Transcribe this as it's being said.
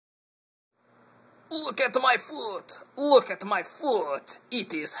Look at my foot! Look at my foot!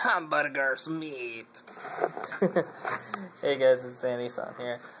 It is hamburger's meat! Hey guys, it's TheAndySan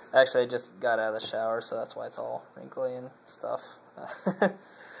here. Actually, I just got out of the shower, so that's why it's all wrinkly and stuff.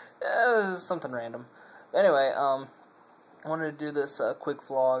 Something random. Anyway, I wanted to do this quick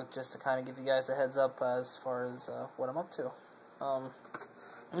vlog just to kind of give you guys a heads up as far as what I'm up to.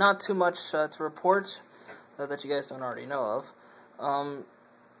 Not too much to report that you guys don't already know of.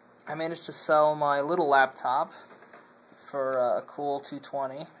 I managed to sell my little laptop for a cool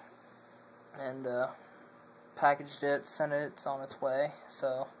 $220 and packaged it, sent it, it's on its way.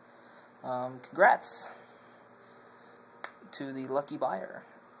 So, congrats to the lucky buyer.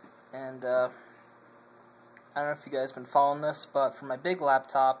 And I don't know if you guys have been following this, but for my big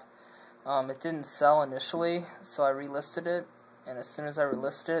laptop, it didn't sell initially, so I relisted it. And as soon as I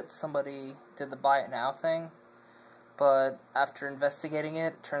relisted it, somebody did the buy it now thing. But after investigating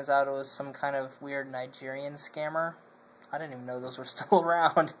it, it turns out it was some kind of weird Nigerian scammer. I didn't even know those were still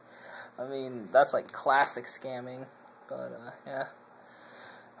around. I mean, that's like classic scamming. But, yeah.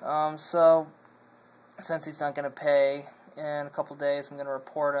 So, since he's not going to pay, in a couple days I'm going to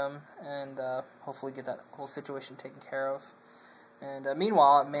report him and hopefully get that whole situation taken care of. And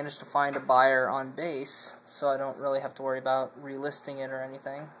meanwhile, I managed to find a buyer on base, so I don't really have to worry about relisting it or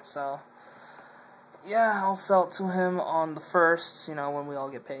anything. So, yeah, I'll sell it to him on the 1st, you know, when we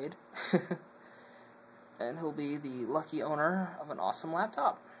all get paid. And he'll be the lucky owner of an awesome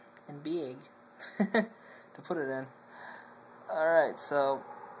laptop. And big. To put it in. Alright, so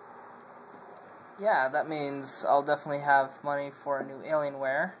yeah, that means I'll definitely have money for a new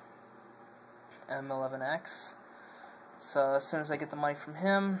Alienware M11X. So as soon as I get the money from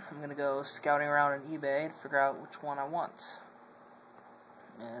him, I'm going to go scouting around on eBay to figure out which one I want.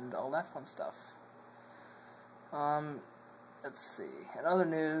 And all that fun stuff. Let's see. In other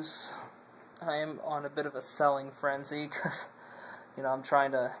news, I am on a bit of a selling frenzy because, you know, I'm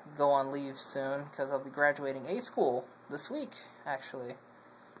trying to go on leave soon because I'll be graduating A school this week, actually.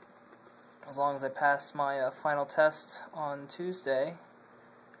 As long as I pass my final test on Tuesday,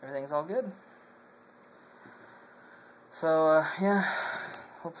 everything's all good. So, yeah,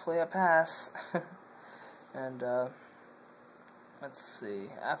 hopefully I pass. And, let's see.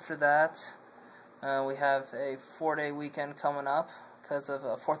 After that, we have a 4-day weekend coming up because of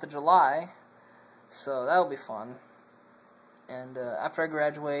 4th of July, so that'll be fun. And after I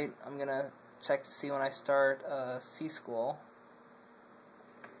graduate, I'm going to check to see when I start C school,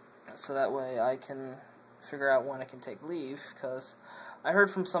 so that way I can figure out when I can take leave, because I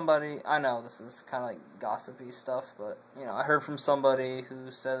heard from somebody, I know this is kind of like gossipy stuff, but, you know, I heard from somebody who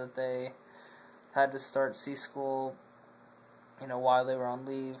said that they had to start C school, you know, while they were on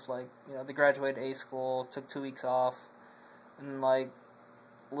leave. Like, you know, they graduated A school, took 2 weeks off, and like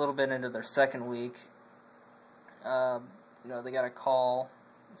a little bit into their second week, you know, they got a call,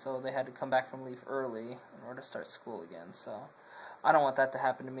 so they had to come back from leave early in order to start school again. So I don't want that to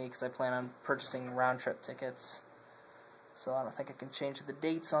happen to me because I plan on purchasing round trip tickets. So I don't think I can change the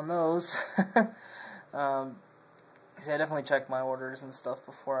dates on those. Because I definitely check my orders and stuff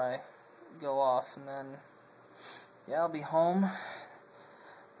before I go off, and then yeah, I'll be home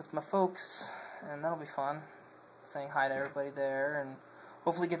with my folks, and that'll be fun. Saying hi to everybody there, and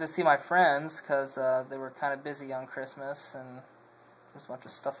hopefully get to see my friends, because they were kind of busy on Christmas, and there's a bunch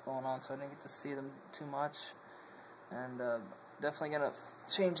of stuff going on, so I didn't get to see them too much. And definitely going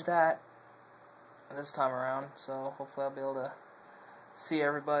to change that this time around, so hopefully I'll be able to see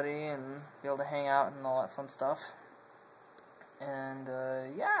everybody and be able to hang out and all that fun stuff. And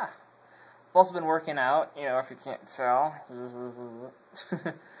yeah. I've also been working out, you know, if you can't tell.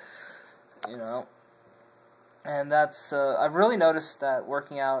 You know. And that's, I've really noticed that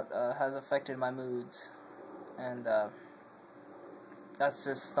working out has affected my moods. And that's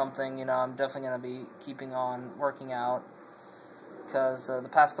just something, you know, I'm definitely going to be keeping on working out. Because the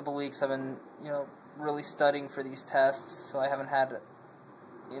past couple weeks I've been, you know, really studying for these tests. So I haven't had,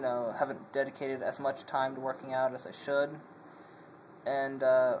 you know, haven't dedicated as much time to working out as I should. And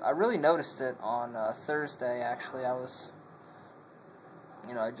I really noticed it on Thursday, actually. I was,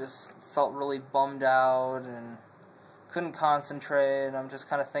 you know, I just felt really bummed out and couldn't concentrate. And I'm just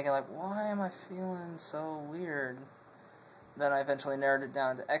kind of thinking, like, why am I feeling so weird? Then I eventually narrowed it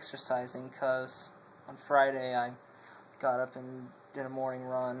down to exercising, because on Friday I got up and did a morning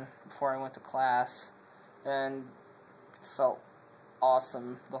run before I went to class, and felt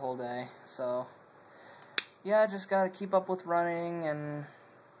awesome the whole day. So yeah, I just gotta keep up with running and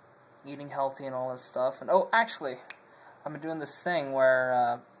eating healthy and all this stuff. And oh, actually, I've been doing this thing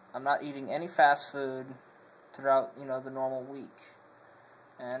where I'm not eating any fast food throughout, you know, the normal week.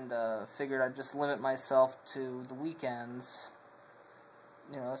 and figured I'd just limit myself to the weekends,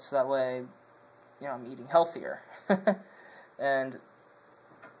 so that way, I'm eating healthier. And,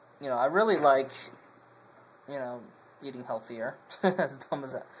 I really like, eating healthier, as dumb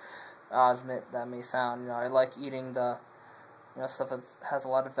as that, I'll admit that may sound. I like eating the, stuff that has a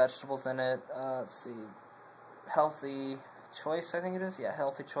lot of vegetables in it. Let's see, Healthy Choice, I think it is. Yeah,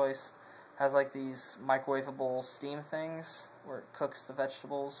 Healthy Choice has like these microwavable steam things where it cooks the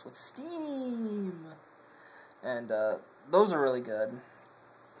vegetables with steam, and those are really good.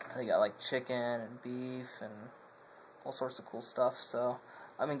 They got like chicken and beef and all sorts of cool stuff. So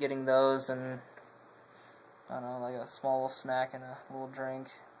I've been getting those, and I don't know, like a small little snack and a little drink.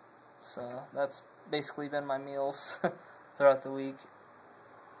 So that's basically been my meals throughout the week.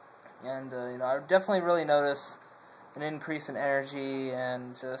 And I definitely really notice an increase in energy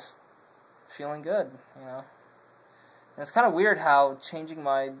and just feeling good. And it's kind of weird how changing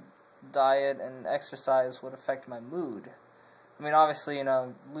my diet and exercise would affect my mood. I mean, obviously,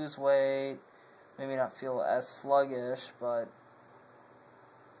 lose weight, maybe not feel as sluggish, but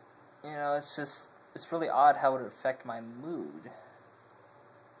it's really odd how it would affect my mood.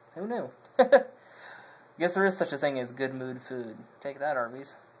 Who knew? I guess there is such a thing as good mood food. Take that,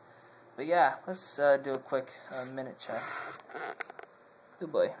 Arby's. But yeah, let's do a quick minute check.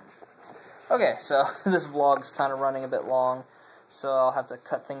 Good boy. Okay, so this vlog's kind of running a bit long, so I'll have to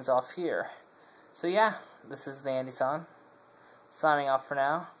cut things off here. So yeah, this is TheAndySan, signing off for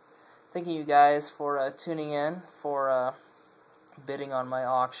now. Thanking you guys for tuning in, for bidding on my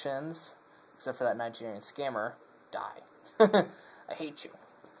auctions, except for that Nigerian scammer. Die. I hate you.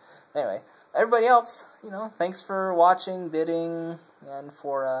 Anyway, everybody else, thanks for watching, bidding, and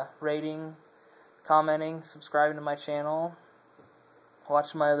for rating, commenting, subscribing to my channel,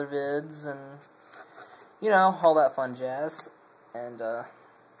 watching my other vids, and, all that fun jazz. And,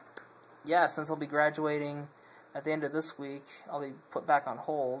 yeah, since I'll be graduating at the end of this week, I'll be put back on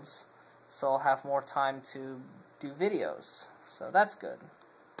holds, so I'll have more time to do videos. So that's good.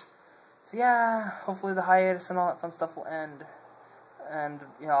 So yeah, hopefully the hiatus and all that fun stuff will end. And,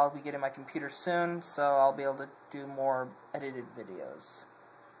 I'll be getting my computer soon, so I'll be able to do more edited videos.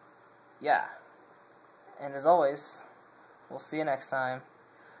 Yeah. And as always, we'll see you next time.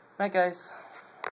 Night, guys.